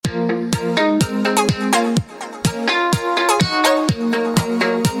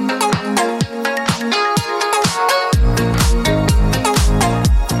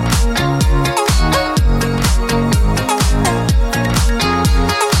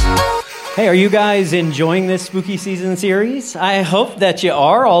Hey, are you guys enjoying this spooky season series? I hope that you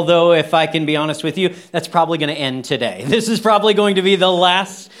are, although if I can be honest with you, that's probably going to end today. This is probably going to be the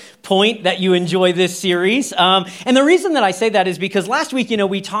last point that you enjoy this series. And the reason that I say that is because last week,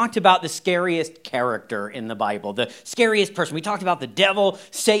 we talked about the scariest character in the Bible, the scariest person. We talked about the devil,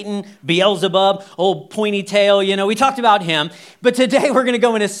 Satan, Beelzebub, old pointy tail, we talked about him. But today we're going to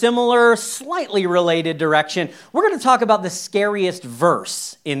go in a similar, slightly related direction. We're going to talk about the scariest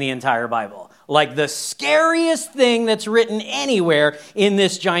verse in the entire Bible. Like the scariest thing that's written anywhere in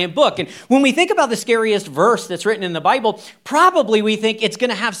this giant book. And when we think about the scariest verse that's written in the Bible, probably we think it's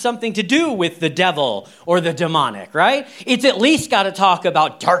going to have something to do with the devil or the demonic, right? It's at least got to talk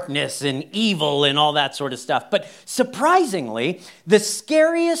about darkness and evil and all that sort of stuff. But surprisingly, the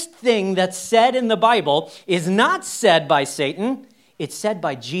scariest thing that's said in the Bible is not said by Satan, it's said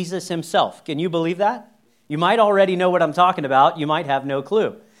by Jesus himself. Can you believe that? You might already know what I'm talking about. You might have no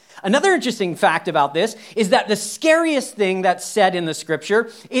clue. Another interesting fact about this is that the scariest thing that's said in the scripture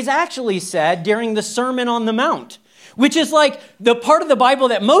is actually said during the Sermon on the Mount, which is like the part of the Bible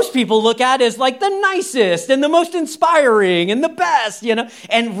that most people look at as like the nicest and the most inspiring and the best,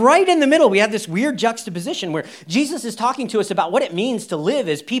 And right in the middle, we have this weird juxtaposition where Jesus is talking to us about what it means to live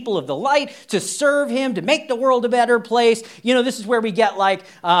as people of the light, to serve him, to make the world a better place. This is where we get like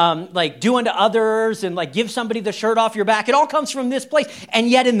do unto others and like give somebody the shirt off your back. It all comes from this place. And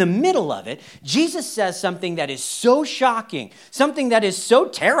yet in the middle of it, Jesus says something that is so shocking, something that is so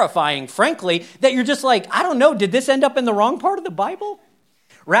terrifying, frankly, that you're just like, I don't know, did this end up in the wrong part of the Bible?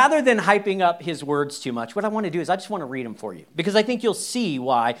 Rather than hyping up his words too much, what I want to do is I just want to read them for you, because I think you'll see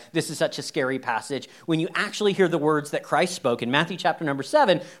why this is such a scary passage when you actually hear the words that Christ spoke in Matthew chapter number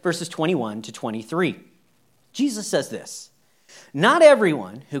 7, verses 21 to 23. Jesus says this, "Not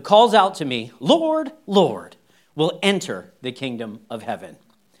everyone who calls out to me, 'Lord, Lord,' will enter the kingdom of heaven.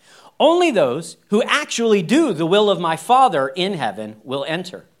 Only those who actually do the will of my Father in heaven will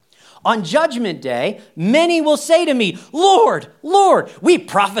enter. On judgment day, many will say to me, 'Lord, Lord, we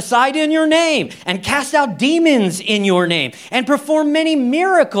prophesied in your name and cast out demons in your name and performed many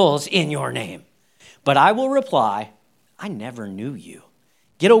miracles in your name.' But I will reply, 'I never knew you.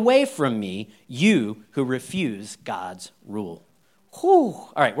 Get away from me, you who refuse God's rule.'" Whew.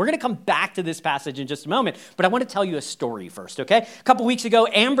 All right, we're going to come back to this passage in just a moment, but I want to tell you a story first, okay? A couple weeks ago,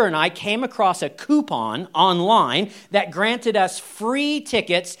 Amber and I came across a coupon online that granted us free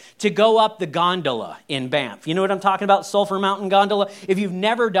tickets to go up the gondola in Banff. You know what I'm talking about, Sulphur Mountain Gondola? If you've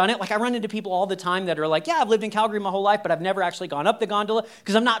never done it, I run into people all the time that are like, yeah, I've lived in Calgary my whole life, but I've never actually gone up the gondola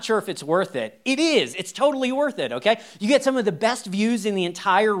because I'm not sure if it's worth it. It is. It's totally worth it, okay? You get some of the best views in the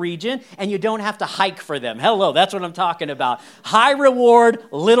entire region, and you don't have to hike for them. Hello, that's what I'm talking about. High reward,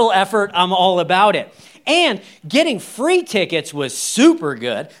 little effort, I'm all about it. And getting free tickets was super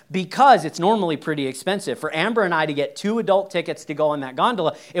good because it's normally pretty expensive. For Amber and I to get 2 adult tickets to go on that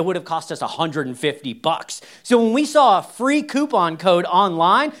gondola, it would have cost us $150. So when we saw a free coupon code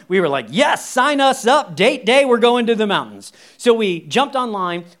online, we were like, yes, sign us up, date day, we're going to the mountains. So we jumped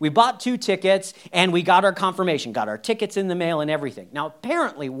online, we bought 2 tickets, and we got our confirmation, got our tickets in the mail and everything. Now,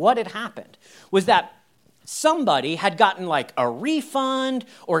 apparently what had happened was that somebody had gotten a refund,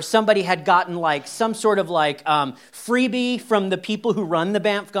 or somebody had gotten some sort of freebie from the people who run the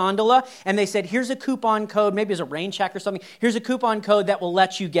Banff Gondola, and they said, here's a coupon code, maybe it's a rain check or something, here's a coupon code that will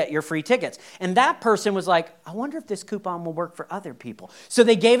let you get your free tickets. And that person was like, I wonder if this coupon will work for other people. So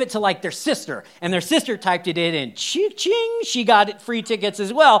they gave it to their sister, and their sister typed it in, and ching, she got it free tickets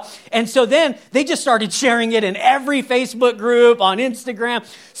as well. And so then they just started sharing it in every Facebook group, on Instagram.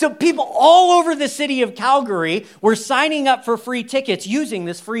 So people all over the city of Calgary were signing up for free tickets using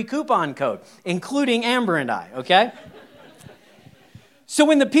this free coupon code, including Amber and I, okay? So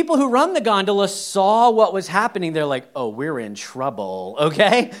when the people who run the gondola saw what was happening, they're like, oh, we're in trouble,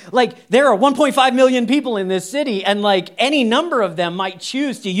 okay? There are 1.5 million people in this city, and any number of them might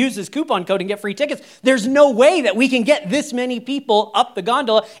choose to use this coupon code and get free tickets. There's no way that we can get this many people up the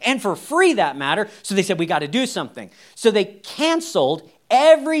gondola, and for free, that matter. So they said, we got to do something. So they canceled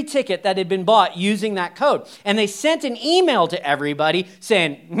every ticket that had been bought using that code. And they sent an email to everybody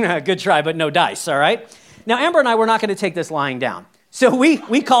saying, good try, but no dice, all right? Now, Amber and I were not going to take this lying down. So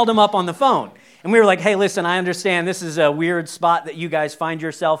we called them up on the phone. And we were like, hey, listen, I understand this is a weird spot that you guys find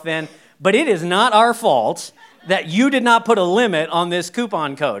yourself in, but it is not our fault that you did not put a limit on this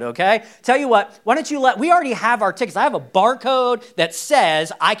coupon code, okay? Tell you what, why don't you we already have our tickets. I have a barcode that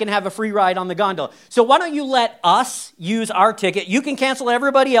says I can have a free ride on the gondola. So why don't you let us use our ticket? You can cancel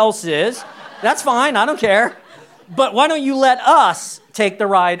everybody else's. That's fine, I don't care. But why don't you let us take the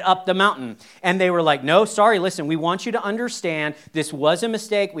ride up the mountain. And they were like, no, sorry, listen, we want you to understand this was a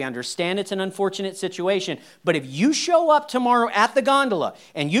mistake. We understand it's an unfortunate situation. But if you show up tomorrow at the gondola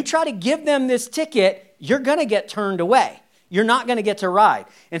and you try to give them this ticket, you're going to get turned away. You're not going to get to ride.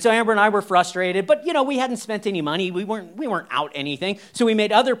 And so Amber and I were frustrated, but we hadn't spent any money. We weren't out anything. So we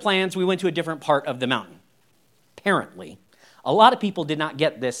made other plans. We went to a different part of the mountain. Apparently, a lot of people did not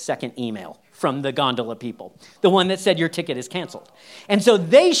get this second email from the gondola people, the one that said your ticket is canceled. And so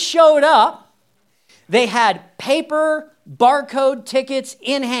they showed up. They had paper barcode tickets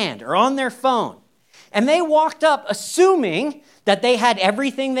in hand or on their phone. And they walked up assuming that they had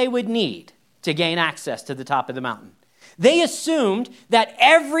everything they would need to gain access to the top of the mountain. They assumed that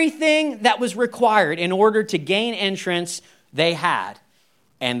everything that was required in order to gain entrance they had.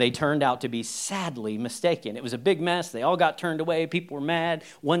 And they turned out to be sadly mistaken. It was a big mess. They all got turned away. People were mad.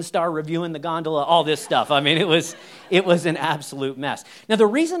 1-star review in the gondola, all this stuff. I mean, it was an absolute mess. Now, the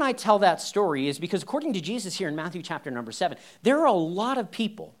reason I tell that story is because according to Jesus here in Matthew chapter number 7, there are a lot of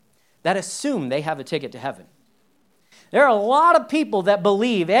people that assume they have a ticket to heaven. There are a lot of people that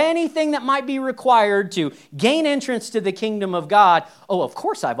believe anything that might be required to gain entrance to the kingdom of God, oh, of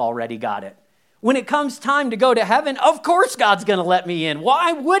course I've already got it. When it comes time to go to heaven, of course God's going to let me in.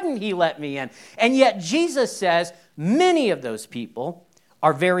 Why wouldn't he let me in? And yet Jesus says many of those people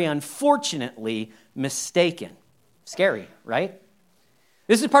are very unfortunately mistaken. Scary, right?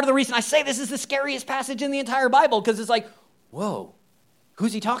 This is part of the reason I say this is the scariest passage in the entire Bible, because it's like, whoa,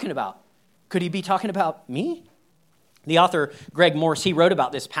 who's he talking about? Could he be talking about me? The author, Greg Morse, he wrote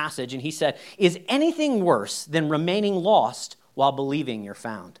about this passage and he said, is anything worse than remaining lost while believing you're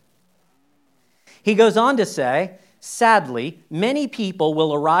found? He goes on to say, sadly, many people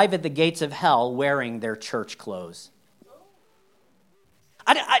will arrive at the gates of hell wearing their church clothes.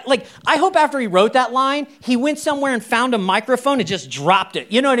 I hope after he wrote that line, he went somewhere and found a microphone and just dropped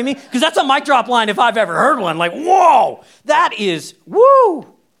it. You know what I mean? Because that's a mic drop line if I've ever heard one. Like, whoa, that is, woo.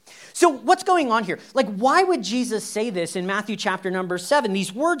 So what's going on here? Like, why would Jesus say this in Matthew chapter number 7?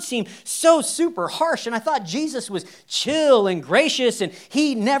 These words seem so super harsh, and I thought Jesus was chill and gracious, and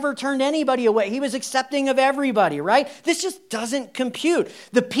he never turned anybody away. He was accepting of everybody, right? This just doesn't compute.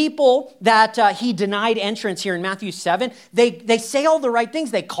 The people that he denied entrance here in Matthew 7, they say all the right things.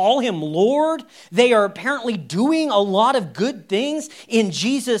 They call him Lord. They are apparently doing a lot of good things in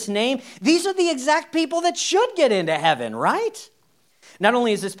Jesus' name. These are the exact people that should get into heaven, right? Not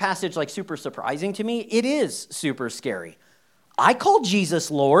only is this passage like super surprising to me, it is super scary. I call Jesus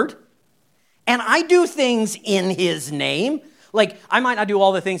Lord, and I do things in his name. Like, I might not do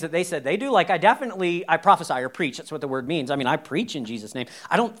all the things that they said they do. Like, I prophesy or preach. That's what the word means. I mean, I preach in Jesus' name.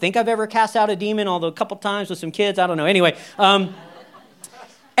 I don't think I've ever cast out a demon, although a couple times with some kids. I don't know. Anyway,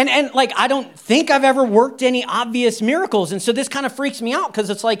 And I don't think I've ever worked any obvious miracles. And so this kind of freaks me out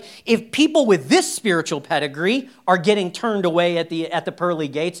because it's like, if people with this spiritual pedigree are getting turned away at the pearly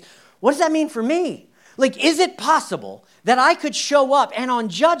gates, what does that mean for me? Like, is it possible that I could show up and on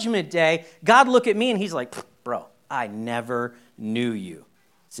Judgment Day, God look at me and he's like, bro, I never knew you.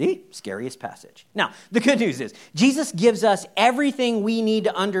 See? Scariest passage. Now, the good news is Jesus gives us everything we need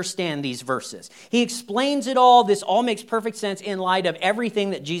to understand these verses. He explains it all. This all makes perfect sense in light of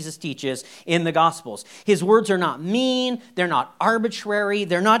everything that Jesus teaches in the Gospels. His words are not mean. They're not arbitrary.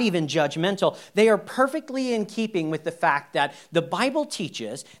 They're not even judgmental. They are perfectly in keeping with the fact that the Bible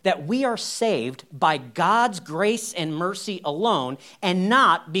teaches that we are saved by God's grace and mercy alone and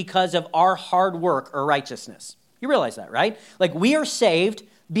not because of our hard work or righteousness. You realize that, right? Like, we are saved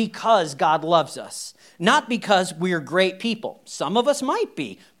because God loves us, not because we're great people. Some of us might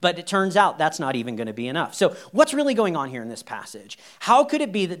be, but it turns out that's not even going to be enough. So what's really going on here in this passage? How could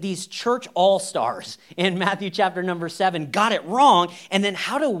it be that these church all-stars in Matthew chapter number 7 got it wrong? And then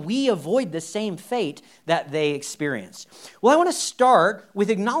how do we avoid the same fate that they experienced? Well, I want to start with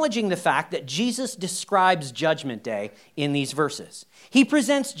acknowledging the fact that Jesus describes Judgment Day in these verses. He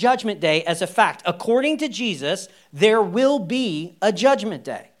presents Judgment Day as a fact. According to Jesus, there will be a Judgment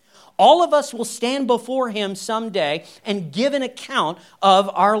Day. All of us will stand before him someday and give an account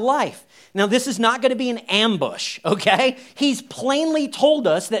of our life. Now, this is not going to be an ambush, okay? He's plainly told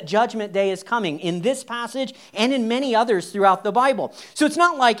us that Judgment Day is coming in this passage and in many others throughout the Bible. So it's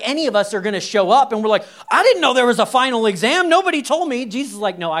not like any of us are going to show up and we're like, I didn't know there was a final exam. Nobody told me. Jesus is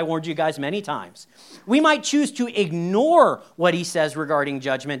like, no, I warned you guys many times. We might choose to ignore what he says regarding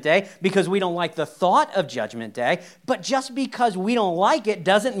Judgment Day because we don't like the thought of Judgment Day, but just because we don't like it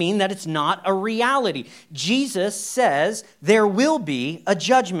doesn't mean that it's not a reality. Jesus says there will be a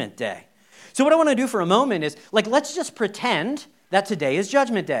Judgment Day. So what I want to do for a moment is, let's just pretend that today is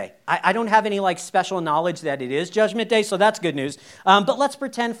Judgment Day. I don't have any like special knowledge that it is Judgment Day, so that's good news. But let's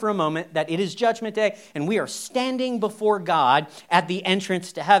pretend for a moment that it is Judgment Day and we are standing before God at the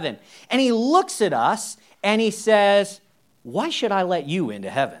entrance to heaven. And he looks at us and he says, why should I let you into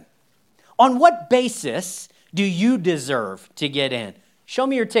heaven? On what basis do you deserve to get in? Show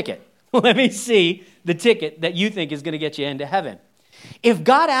me your ticket. Let me see the ticket that you think is going to get you into heaven. If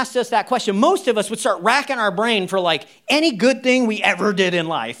God asked us that question, most of us would start racking our brain for like any good thing we ever did in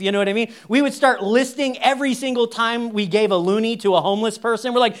life. You know what I mean? We would start listing every single time we gave a loonie to a homeless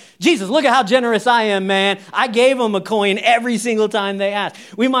person. We're like, Jesus, look at how generous I am, man. I gave them a coin every single time they asked.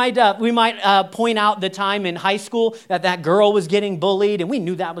 We might point out the time in high school that girl was getting bullied and we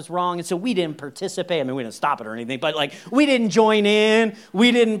knew that was wrong. And so we didn't participate. I mean, we didn't stop it or anything, but like we didn't join in.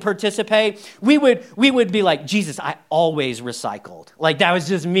 We didn't participate. We would be like, Jesus, I always recycled. Like, that was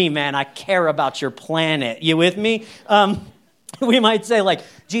just me, man. I care about your planet. You with me? We might say, like,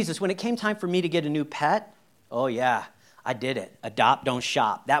 Jesus, when it came time for me to get a new pet, oh, yeah, I did it. Adopt, don't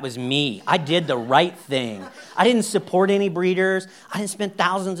shop. That was me. I did the right thing. I didn't support any breeders. I didn't spend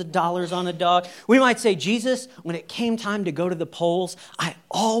thousands of dollars on a dog. We might say, Jesus, when it came time to go to the polls, I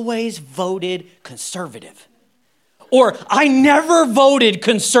always voted conservative. Or I never voted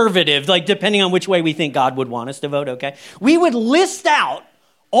conservative, like depending on which way we think God would want us to vote, okay? We would list out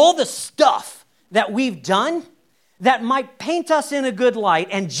all the stuff that we've done that might paint us in a good light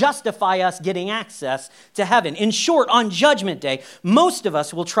and justify us getting access to heaven. In short, on Judgment Day, most of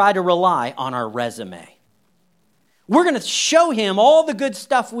us will try to rely on our resume. We're going to show him all the good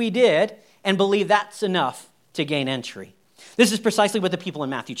stuff we did and believe that's enough to gain entry. This is precisely what the people in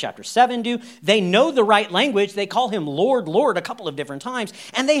Matthew chapter 7 do. They know the right language. They call him Lord, Lord a couple of different times,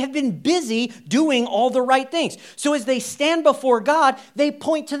 and they have been busy doing all the right things. So as they stand before God, they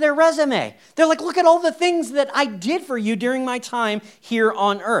point to their resume. They're like, look at all the things that I did for you during my time here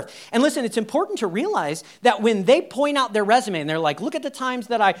on earth. And listen, it's important to realize that when they point out their resume and they're like, look at the times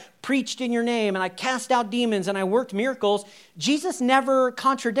that I preached in your name and I cast out demons and I worked miracles, Jesus never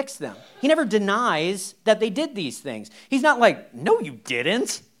contradicts them. He never denies that they did these things. He's not like, no, you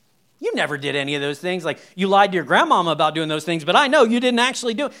didn't. You never did any of those things. Like, you lied to your grandmama about doing those things, but I know you didn't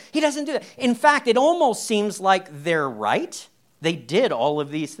actually do it. He doesn't do that. In fact, it almost seems like they're right. They did all of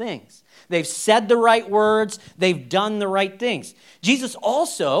these things. They've said the right words. They've done the right things. Jesus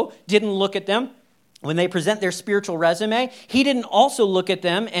also didn't look at them when they present their spiritual resume. He didn't also look at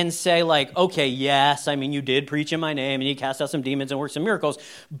them and say like, okay, yes, I mean, you did preach in my name and you cast out some demons and worked some miracles,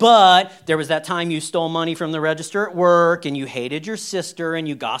 but there was that time you stole money from the register at work and you hated your sister and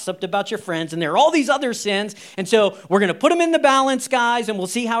you gossiped about your friends and there are all these other sins. And so we're going to put them in the balance, guys, and we'll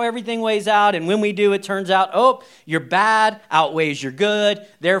see how everything weighs out. And when we do, it turns out, oh, your bad outweighs your good.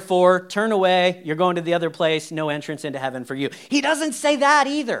 Therefore, turn away. You're going to the other place. No entrance into heaven for you. He doesn't say that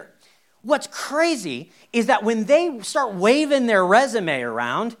either. What's crazy is that when they start waving their resume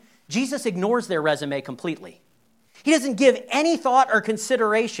around, Jesus ignores their resume completely. He doesn't give any thought or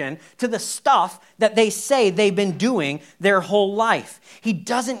consideration to the stuff that they say they've been doing their whole life. He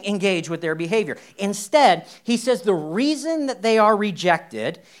doesn't engage with their behavior. Instead, he says the reason that they are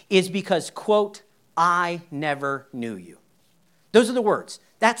rejected is because, quote, I never knew you. Those are the words.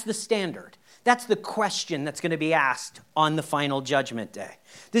 That's the standard. That's the question that's going to be asked on the final judgment day.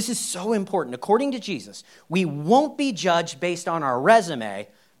 This is so important. According to Jesus, we won't be judged based on our resume,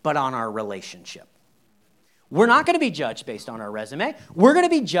 but on our relationship. We're not going to be judged based on our resume. We're going to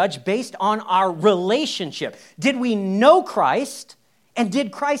be judged based on our relationship. Did we know Christ? And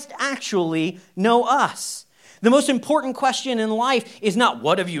did Christ actually know us? The most important question in life is not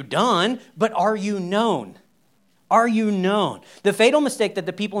what have you done, but are you known? Are you known? The fatal mistake that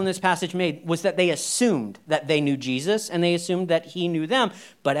the people in this passage made was that they assumed that they knew Jesus and they assumed that he knew them.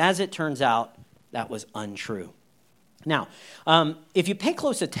 But as it turns out, that was untrue. Now, if you pay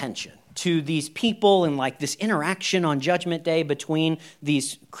close attention to these people and like this interaction on Judgment Day between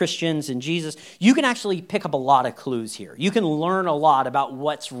these Christians and Jesus, you can actually pick up a lot of clues here. You can learn a lot about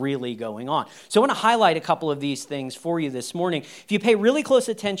what's really going on. So I want to highlight a couple of these things for you this morning. If you pay really close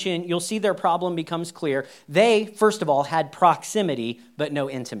attention, you'll see their problem becomes clear. They, first of all, had proximity, but no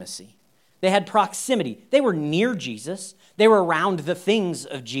intimacy. They had proximity. They were near Jesus. They were around the things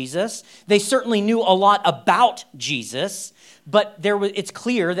of Jesus. They certainly knew a lot about Jesus, but it's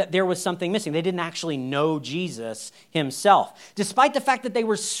clear that there was something missing. They didn't actually know Jesus himself. Despite the fact that they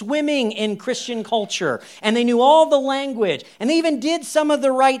were swimming in Christian culture and they knew all the language and they even did some of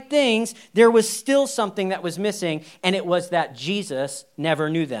the right things, there was still something that was missing, and it was that Jesus never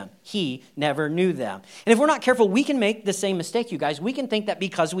knew them. He never knew them. And if we're not careful, we can make the same mistake, you guys. We can think that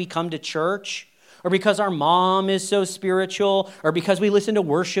because we come to church or because our mom is so spiritual, or because we listen to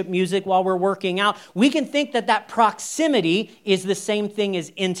worship music while we're working out, we can think that that proximity is the same thing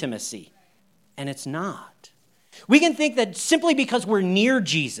as intimacy. And it's not. We can think that simply because we're near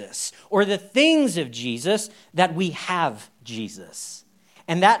Jesus or the things of Jesus, that we have Jesus.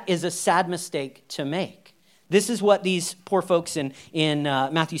 And that is a sad mistake to make. This is what these poor folks in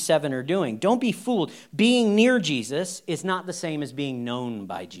Matthew 7 are doing. Don't be fooled. Being near Jesus is not the same as being known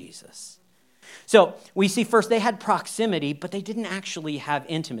by Jesus. So we see first they had proximity, but they didn't actually have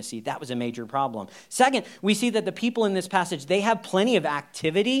intimacy. That was a major problem. Second, we see that the people in this passage, they have plenty of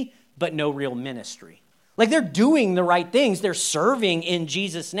activity, but no real ministry. Like they're doing the right things. They're serving in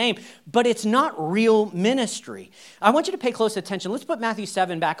Jesus' name, but it's not real ministry. I want you to pay close attention. Let's put Matthew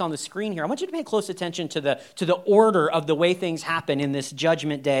 7 back on the screen here. I want you to pay close attention to the order of the way things happen in this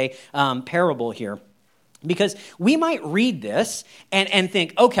Judgment Day parable here. Because we might read this and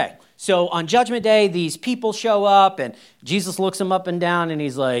think, okay, so on Judgment Day, these people show up and Jesus looks them up and down and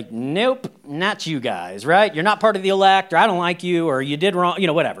he's like, nope, not you guys, right? You're not part of the elect, or I don't like you, or you did wrong,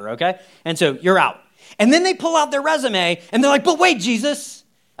 whatever, okay? And so you're out. And then they pull out their resume and they're like, but wait, Jesus,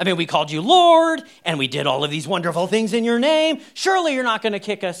 we called you Lord and we did all of these wonderful things in your name. Surely you're not going to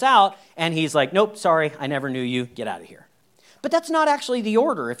kick us out. And he's like, nope, sorry, I never knew you. Get out of here. But that's not actually the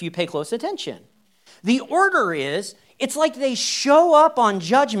order if you pay close attention. The order is, it's like they show up on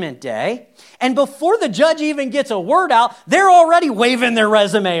Judgment Day, and before the judge even gets a word out, they're already waving their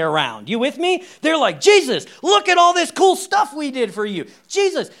resume around. You with me? They're like, Jesus, look at all this cool stuff we did for you.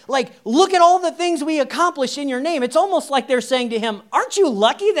 Jesus, look at all the things we accomplished in your name. It's almost like they're saying to him, aren't you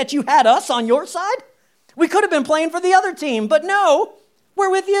lucky that you had us on your side? We could have been playing for the other team, but no, we're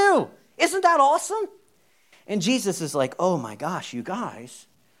with you. Isn't that awesome? And Jesus is like, oh my gosh, you guys,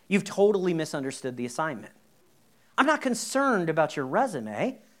 you've totally misunderstood the assignment. I'm not concerned about your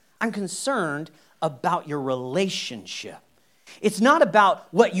resume. I'm concerned about your relationship. It's not about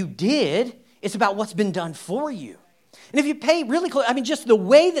what you did. It's about what's been done for you. And if you pay really close, just the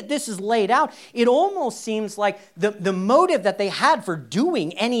way that this is laid out, it almost seems like the motive that they had for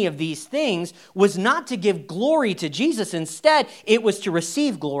doing any of these things was not to give glory to Jesus. Instead, it was to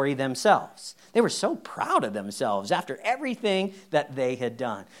receive glory themselves. They were so proud of themselves after everything that they had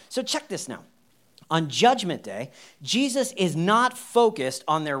done. So check this now. On Judgment Day, Jesus is not focused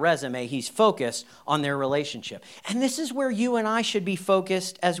on their resume. He's focused on their relationship. And this is where you and I should be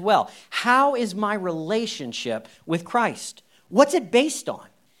focused as well. How is my relationship with Christ? What's it based on?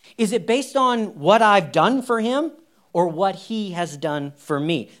 Is it based on what I've done for him or what he has done for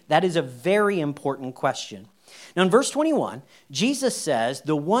me? That is a very important question. Now in verse 21, Jesus says,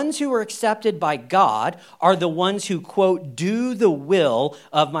 the ones who are accepted by God are the ones who, quote, do the will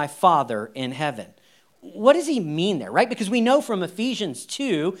of my Father in heaven. What does he mean there, right? Because we know from Ephesians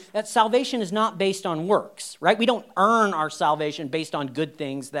 2 that salvation is not based on works, right? We don't earn our salvation based on good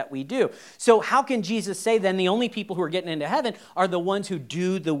things that we do. So how can Jesus say then the only people who are getting into heaven are the ones who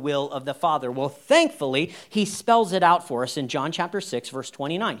do the will of the Father? Well, thankfully, he spells it out for us in John chapter 6, verse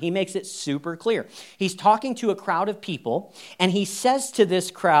 29. He makes it super clear. He's talking to a crowd of people, and he says to this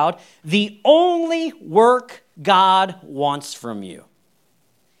crowd, the only work God wants from you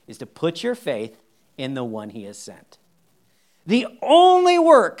is to put your faith in the one he has sent. The only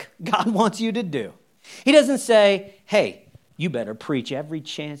work God wants you to do. He doesn't say, hey, you better preach every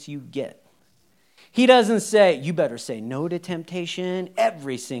chance you get. He doesn't say, you better say no to temptation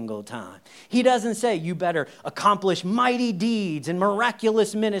every single time. He doesn't say, you better accomplish mighty deeds and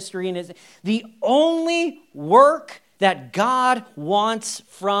miraculous ministry. And the only work that God wants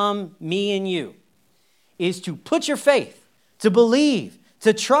from me and you is to put your faith, to believe,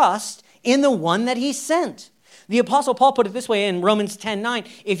 to trust in the one that he sent. The Apostle Paul put it this way in Romans 10:9.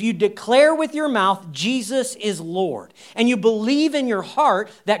 If you declare with your mouth Jesus is Lord, and you believe in your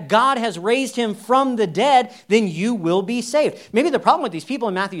heart that God has raised him from the dead, then you will be saved. Maybe the problem with these people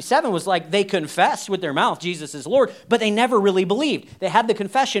in Matthew 7 was they confessed with their mouth Jesus is Lord, but they never really believed. They had the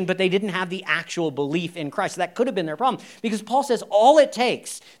confession, but they didn't have the actual belief in Christ. That could have been their problem, because Paul says all it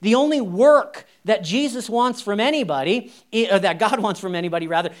takes, the only work that Jesus wants from anybody, or that God wants from anybody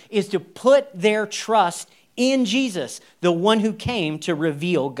rather, is to put their trust in Jesus, the one who came to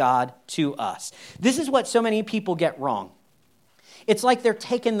reveal God to us. This is what so many people get wrong. It's like they're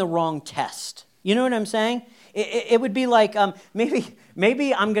taking the wrong test. You know what I'm saying? It would be like,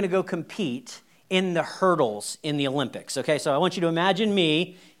 maybe I'm going to go compete in the hurdles in the Olympics. Okay, so I want you to imagine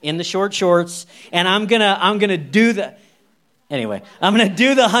me in the short shorts, and I'm gonna do the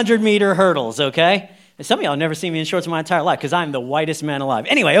 100-meter hurdles. Okay, some of y'all have never seen me in shorts in my entire life because I'm the whitest man alive.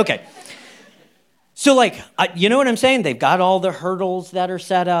 Anyway, okay. So you know what I'm saying? They've got all the hurdles that are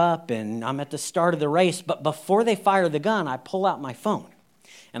set up, and I'm at the start of the race. But before they fire the gun, I pull out my phone,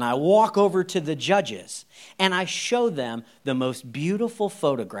 and I walk over to the judges, and I show them the most beautiful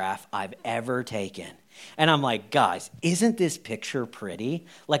photograph I've ever taken. And I'm like, guys, isn't this picture pretty?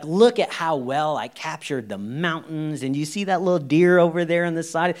 Like, look at how well I captured the mountains, and you see that little deer over there on the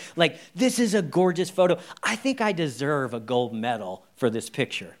side? Like, this is a gorgeous photo. I think I deserve a gold medal for this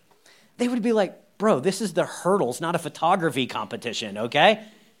picture. They would be like, bro, this is the hurdles, not a photography competition, okay?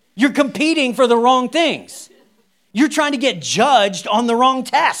 You're competing for the wrong things. You're trying to get judged on the wrong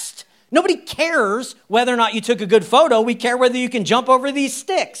test. Nobody cares whether or not you took a good photo. We care whether you can jump over these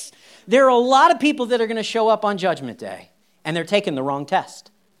sticks. There are a lot of people that are going to show up on Judgment Day, and they're taking the wrong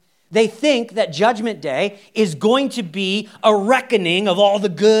test. They think that Judgment Day is going to be a reckoning of all the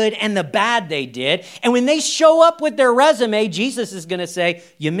good and the bad they did. And when they show up with their resume, Jesus is going to say,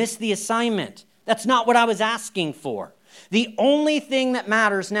 you missed the assignment. That's not what I was asking for. The only thing that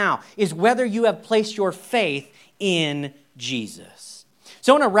matters now is whether you have placed your faith in Jesus.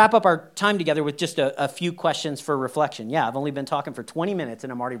 So I want to wrap up our time together with just a few questions for reflection. Yeah, I've only been talking for 20 minutes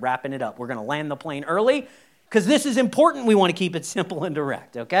and I'm already wrapping it up. We're going to land the plane early because this is important. We want to keep it simple and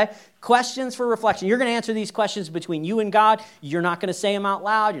direct, okay? Questions for reflection. You're going to answer these questions between you and God. You're not going to say them out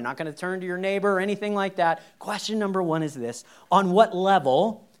loud. You're not going to turn to your neighbor or anything like that. Question number one is this: on what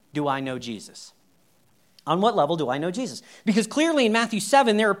level do I know Jesus? On what level do I know Jesus? Because clearly in Matthew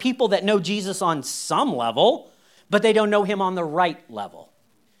 7, there are people that know Jesus on some level, but they don't know him on the right level.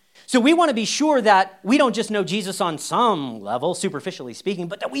 So we want to be sure that we don't just know Jesus on some level, superficially speaking,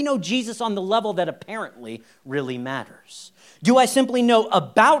 but that we know Jesus on the level that apparently really matters. Do I simply know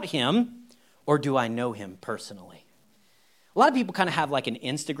about him, or do I know him personally? A lot of people kind of have like an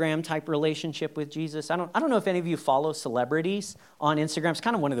Instagram type relationship with Jesus. I don't know if any of you follow celebrities on Instagram. It's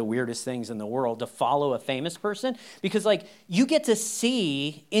kind of one of the weirdest things in the world to follow a famous person because like you get to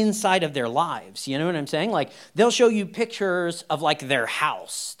see inside of their lives. You know what I'm saying? Like they'll show you pictures of like their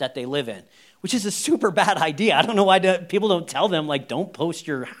house that they live in, which is a super bad idea. I don't know why people don't tell them like don't post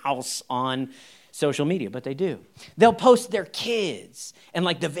your house on social media, but they do. They'll post their kids and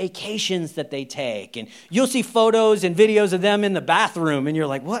like the vacations that they take. And you'll see photos and videos of them in the bathroom and you're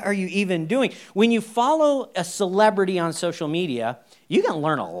like, what are you even doing? When you follow a celebrity on social media, you can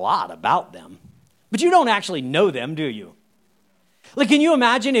learn a lot about them, but you don't actually know them, do you? Like, can you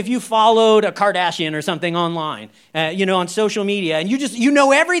imagine if you followed a Kardashian or something online, on social media, and you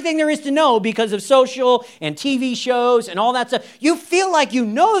know everything there is to know because of social and TV shows and all that stuff. You feel like you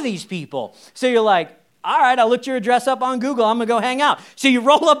know these people. So you're like, all right, I looked your address up on Google. I'm going to go hang out. So you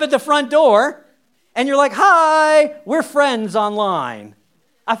roll up at the front door, and you're like, hi, we're friends online.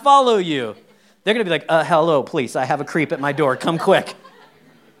 I follow you. They're going to be like, hello, please, I have a creep at my door. Come quick.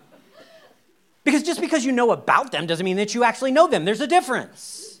 Because just because you know about them doesn't mean that you actually know them. There's a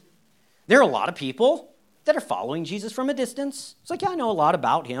difference. There are a lot of people that are following Jesus from a distance. It's like, yeah, I know a lot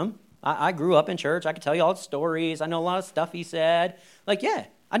about him. I grew up in church. I can tell you all the stories. I know a lot of stuff he said. Like, yeah,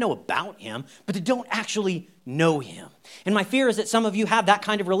 I know about him, but they don't actually know him. And my fear is that some of you have that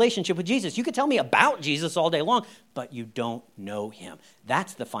kind of relationship with Jesus. You could tell me about Jesus all day long, but you don't know him.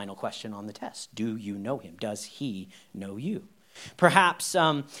 That's the final question on the test. Do you know him? Does he know you? Perhaps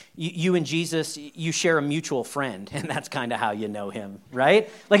you and Jesus, you share a mutual friend, and that's kind of how you know him, right?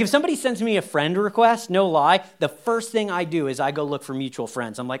 Like if somebody sends me a friend request, no lie, the first thing I do is I go look for mutual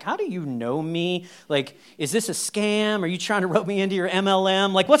friends. I'm like, how do you know me? Like, is this a scam? Are you trying to rope me into your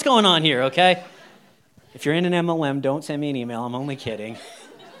MLM? Like, what's going on here, okay? If you're in an MLM, don't send me an email. I'm only kidding.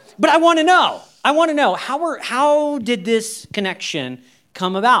 But I want to know. How did this connection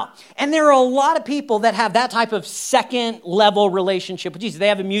come about? And there are a lot of people that have that type of second level relationship with Jesus. They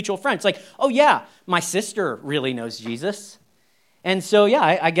have a mutual friend. It's like, oh yeah, my sister really knows Jesus. And so yeah,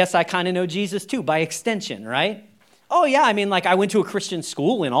 I guess I kind of know Jesus too by extension, right? Oh yeah, I mean like I went to a Christian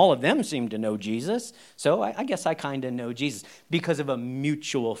school and all of them seem to know Jesus. So I guess I kind of know Jesus because of a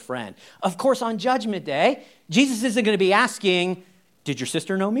mutual friend. Of course, on Judgment Day, Jesus isn't going to be asking, did your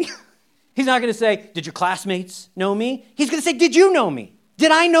sister know me? He's not going to say, did your classmates know me? He's going to say, did you know me?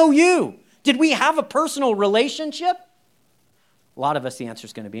 Did I know you? Did we have a personal relationship? A lot of us, the answer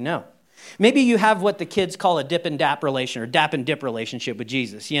is going to be no. Maybe you have what the kids call a dip and dap relation or dap and dip relationship with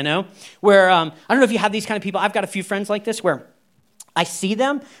Jesus, where, I don't know if you have these kind of people. I've got a few friends like this where I see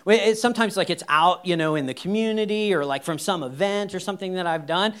them. It's sometimes like it's out, in the community or like from some event or something that I've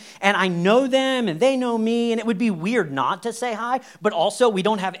done. And I know them and they know me. And it would be weird not to say hi. But also we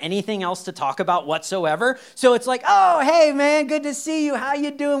don't have anything else to talk about whatsoever. So it's like, oh, hey, man, good to see you. How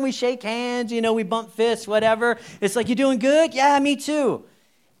you doing? We shake hands, we bump fists, whatever. It's like, you doing good? Yeah, me too.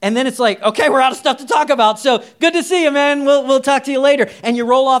 And then it's like, okay, we're out of stuff to talk about. So good to see you, man. We'll talk to you later. And you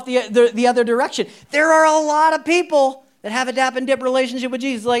roll off the other direction. There are a lot of people that have a dap and dip relationship with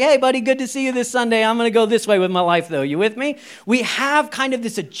Jesus. Like, hey, buddy, good to see you this Sunday. I'm going to go this way with my life, though. You with me? We have kind of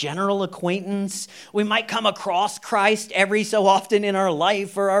this a general acquaintance. We might come across Christ every so often in our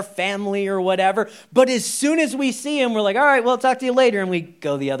life or our family or whatever. But as soon as we see him, we're like, all right, we'll talk to you later. And we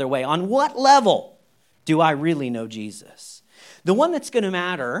go the other way. On what level do I really know Jesus? The one that's going to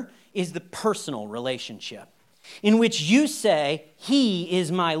matter is the personal relationship in which you say, he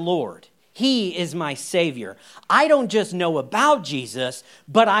is my Lord. He is my Savior. I don't just know about Jesus,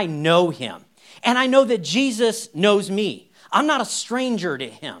 but I know him. And I know that Jesus knows me. I'm not a stranger to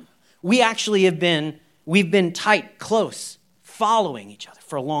him. We actually we've been tight, close, following each other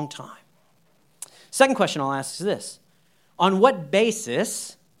for a long time. Second question I'll ask is this. On what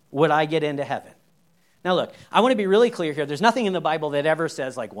basis would I get into heaven? Now look, I want to be really clear here. There's nothing in the Bible that ever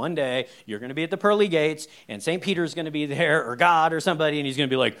says like one day you're going to be at the pearly gates and St. Peter's going to be there or God or somebody and he's going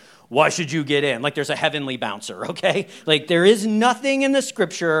to be like, why should you get in? Like there's a heavenly bouncer, okay? Like there is nothing in the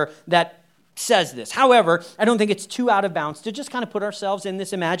scripture that says this. However, I don't think it's too out of bounds to just kind of put ourselves in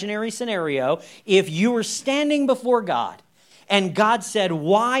this imaginary scenario. If you were standing before God and God said,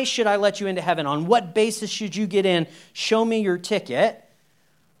 why should I let you into heaven? On what basis should you get in? Show me your ticket.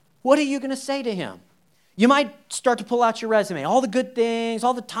 What are you going to say to him? You might start to pull out your resume, all the good things,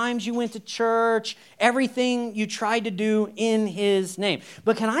 all the times you went to church, everything you tried to do in his name.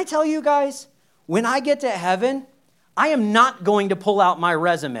 But can I tell you guys, when I get to heaven, I am not going to pull out my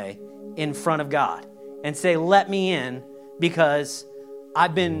resume in front of God and say, let me in because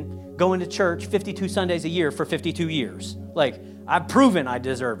I've been going to church 52 Sundays a year for 52 years. Like, I've proven I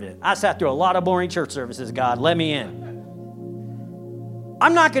deserve it. I sat through a lot of boring church services, God, let me in.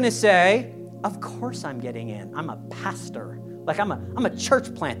 I'm not going to say, of course I'm getting in. I'm a pastor. Like I'm a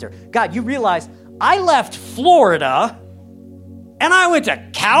church planter. God, you realize I left Florida and I went to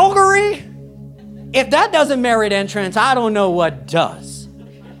Calgary? If that doesn't merit entrance, I don't know what does.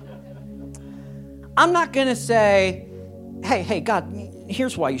 I'm not going to say, hey, God,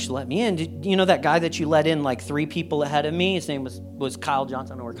 here's why you should let me in. Did you know that guy that you let in like 3 people ahead of me? His name was Kyle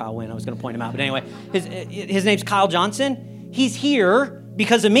Johnson. I don't know where Kyle went. I was going to point him out. But anyway, his name's Kyle Johnson. He's here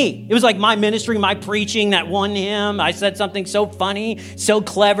because of me. It was like my ministry, my preaching that won him. I said something so funny, so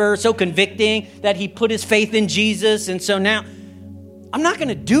clever, so convicting that he put his faith in Jesus. And so now I'm not going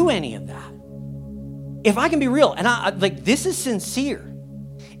to do any of that. If I can be real, and this is sincere.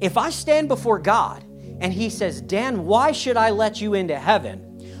 If I stand before God and he says, Dan, why should I let you into heaven?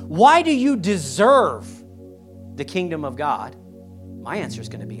 Why do you deserve the kingdom of God? My answer is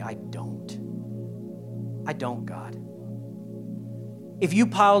going to be, I don't. I don't, God. If you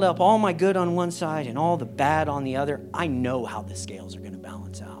piled up all my good on one side and all the bad on the other, I know how the scales are going to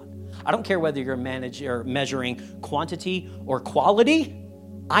balance out. I don't care whether you're measuring quantity or quality.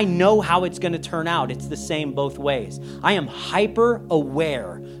 I know how it's going to turn out. It's the same both ways. I am hyper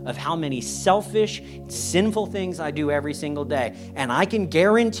aware of how many selfish, sinful things I do every single day. And I can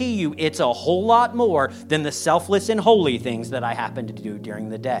guarantee you it's a whole lot more than the selfless and holy things that I happen to do during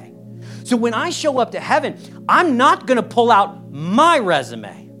the day. So when I show up to heaven, I'm not going to pull out my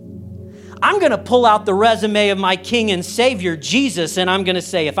resume. I'm going to pull out the resume of my King and Savior, Jesus, and I'm going to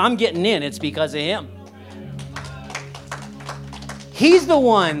say, if I'm getting in, it's because of him. He's the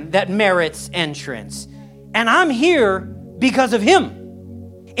one that merits entrance, and I'm here because of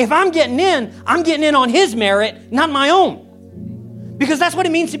him. If I'm getting in on his merit, not my own. Because that's what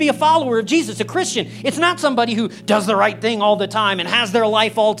it means to be a follower of Jesus, a Christian. It's not somebody who does the right thing all the time and has their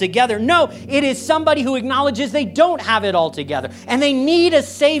life all together. No, it is somebody who acknowledges they don't have it all together and they need a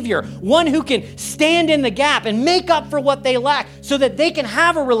Savior, one who can stand in the gap and make up for what they lack so that they can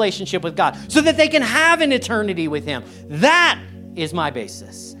have a relationship with God, so that they can have an eternity with him. That is my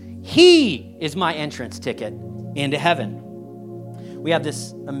basis. He is my entrance ticket into heaven. We have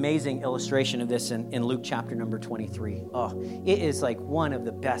this amazing illustration of this in Luke chapter number 23. Oh, it is like one of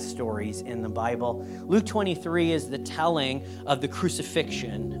the best stories in the Bible. Luke 23 is the telling of the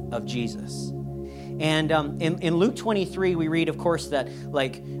crucifixion of Jesus. And in Luke 23, we read, of course, that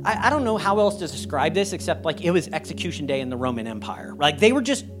like, I don't know how else to describe this except like it was execution day in the Roman Empire. Like they were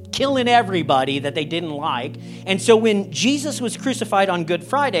just killing everybody that they didn't like. And so when Jesus was crucified on Good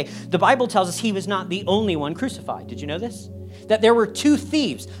Friday, the Bible tells us he was not the only one crucified. Did you know this? That there were 2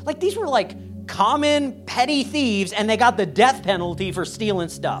 thieves. Like these were like common petty thieves and they got the death penalty for stealing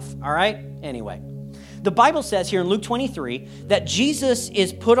stuff. All right? Anyway, the Bible says here in Luke 23 that Jesus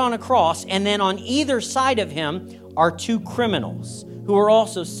is put on a cross and then on either side of him are 2 criminals who are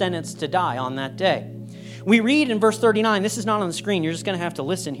also sentenced to die on that day. We read in verse 39, this is not on the screen, you're just going to have to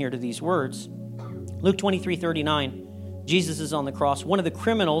listen here to these words. Luke 23:39, Jesus is on the cross. One of the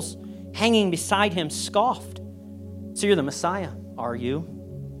criminals hanging beside him scoffed. So you're the Messiah, are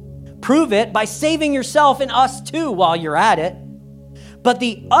you? Prove it by saving yourself and us too while you're at it. But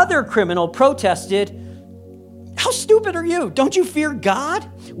the other criminal protested, how stupid are you? Don't you fear God?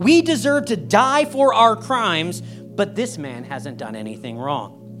 We deserve to die for our crimes, but this man hasn't done anything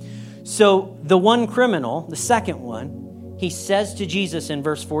wrong. So the one criminal, the second one, he says to Jesus in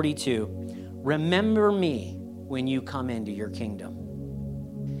verse 42, remember me when you come into your kingdom.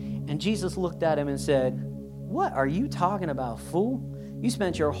 And Jesus looked at him and said, what are you talking about, fool? You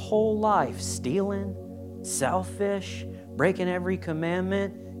spent your whole life stealing, selfish, breaking every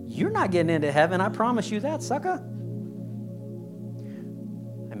commandment. You're not getting into heaven. I promise you that, sucker.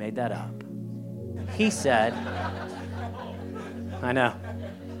 I made that up. He said, I know,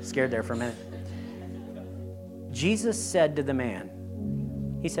 scared there for a minute. Jesus said to the man,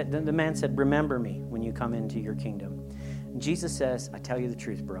 the man said, remember me when you come into your kingdom. And Jesus says, I tell you the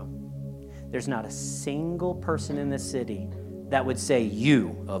truth, bro. There's not a single person in this city that would say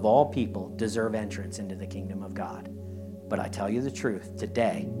you, of all people, deserve entrance into the kingdom of God. But I tell you the truth,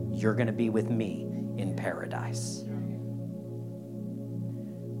 today, you're going to be with me in paradise.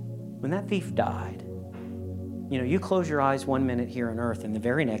 When that thief died, you close your eyes 1 minute here on earth, and the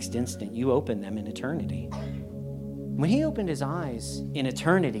very next instant, you open them in eternity. When he opened his eyes in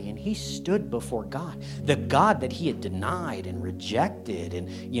eternity and he stood before God, the God that he had denied and rejected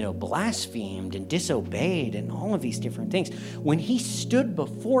and, blasphemed and disobeyed and all of these different things, when he stood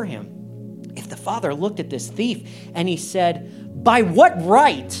before him, if the Father looked at this thief and he said, by what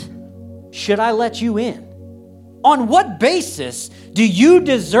right should I let you in? On what basis do you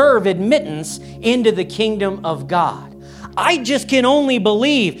deserve admittance into the kingdom of God? I just can only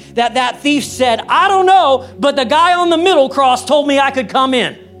believe that thief said, I don't know, but the guy on the middle cross told me I could come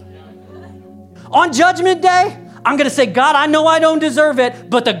in. On Judgment Day, I'm going to say, God, I know I don't deserve it,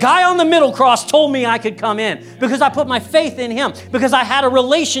 but the guy on the middle cross told me I could come in because I put my faith in him, because I had a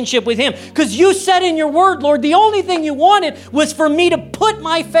relationship with him, because you said in your word, Lord, the only thing you wanted was for me to put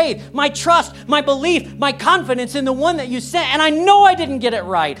my faith, my trust, my belief, my confidence in the one that you sent. And I know I didn't get it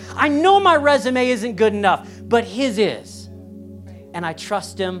right. I know my resume isn't good enough, but his is. And I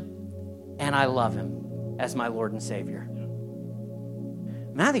trust him and I love him as my Lord and Savior.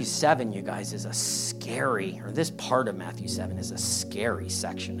 Matthew 7, you guys, is this part of Matthew 7 is a scary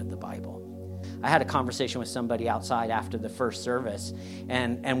section of the Bible. I had a conversation with somebody outside after the first service,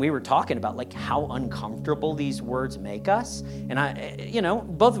 and we were talking about how uncomfortable these words make us.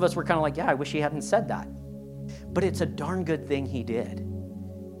 And both of us were kind of like, yeah, I wish he hadn't said that. But it's a darn good thing he did.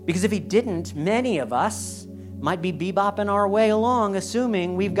 Because if he didn't, many of us might be bebopping our way along,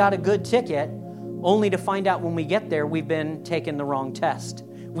 assuming we've got a good ticket, only to find out when we get there, we've been taking the wrong test.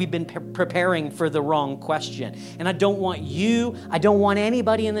 We've been preparing for the wrong question. And I don't want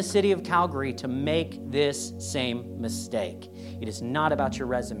anybody in the city of Calgary to make this same mistake. It is not about your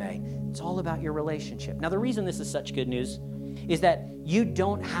resume. It's all about your relationship. Now, the reason this is such good news is that you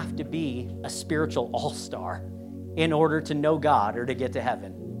don't have to be a spiritual all-star in order to know God or to get to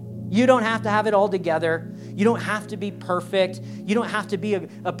heaven. You don't have to have it all together. You don't have to be perfect. You don't have to be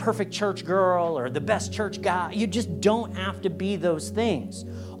a perfect church girl or the best church guy. You just don't have to be those things.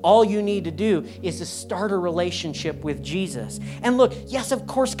 All you need to do is to start a relationship with Jesus. And look, yes, of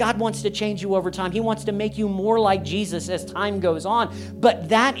course, God wants to change you over time. He wants to make you more like Jesus as time goes on. But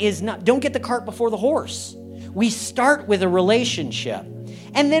that is not, don't get the cart before the horse. We start with a relationship,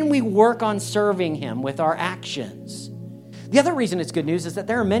 and then we work on serving him with our actions. The other reason it's good news is that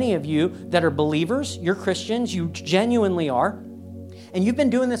there are many of you that are believers, you're Christians, you genuinely are, and you've been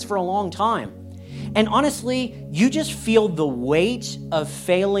doing this for a long time. And honestly, you just feel the weight of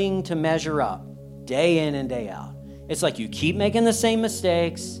failing to measure up day in and day out. It's like you keep making the same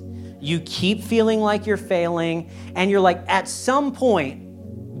mistakes, you keep feeling like you're failing, and you're like, at some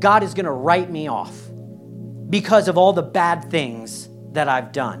point, God is going to write me off because of all the bad things that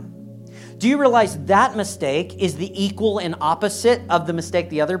I've done. Do you realize that mistake is the equal and opposite of the mistake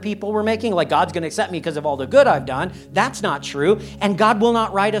the other people were making? Like, God's going to accept me because of all the good I've done. That's not true. And God will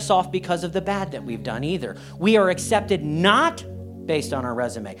not write us off because of the bad that we've done either. We are accepted not based on our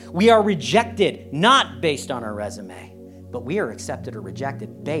resume. We are rejected not based on our resume. But we are accepted or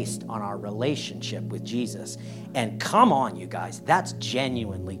rejected based on our relationship with Jesus. And come on, you guys, that's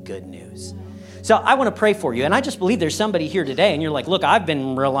genuinely good news. So I want to pray for you. And I just believe there's somebody here today and you're like, look, I've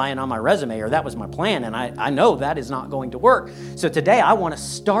been relying on my resume, or that was my plan, and I know that is not going to work. So today I want to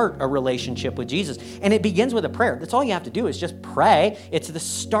start a relationship with Jesus. And it begins with a prayer. That's all you have to do is just pray. It's the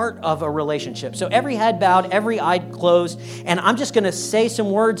start of a relationship. So every head bowed, every eye closed, and I'm just going to say some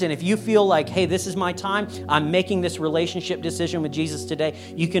words. And if you feel like, hey, this is my time, I'm making this relationship decision with Jesus today,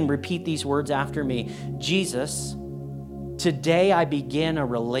 you can repeat these words after me. Jesus, today I begin a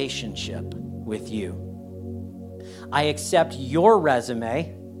relationship with you. I accept your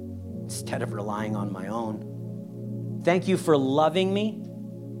resume instead of relying on my own. Thank you for loving me,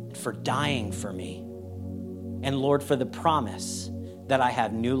 for dying for me, and Lord, for the promise that I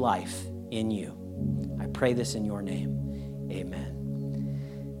have new life in you. I pray this in your name. Amen.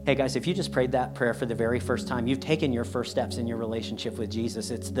 Hey guys, if you just prayed that prayer for the very first time, you've taken your first steps in your relationship with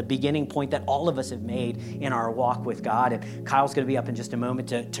Jesus. It's the beginning point that all of us have made in our walk with God. And Kyle's going to be up in just a moment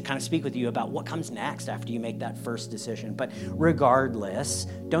to kind of speak with you about what comes next after you make that first decision. But regardless,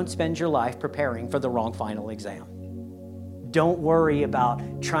 don't spend your life preparing for the wrong final exam. Don't worry about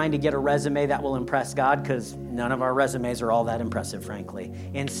trying to get a resume that will impress God, because none of our resumes are all that impressive, frankly.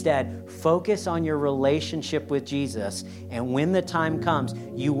 Instead, focus on your relationship with Jesus, and when the time comes,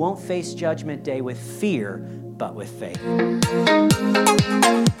 you won't face Judgment Day with fear, but with faith.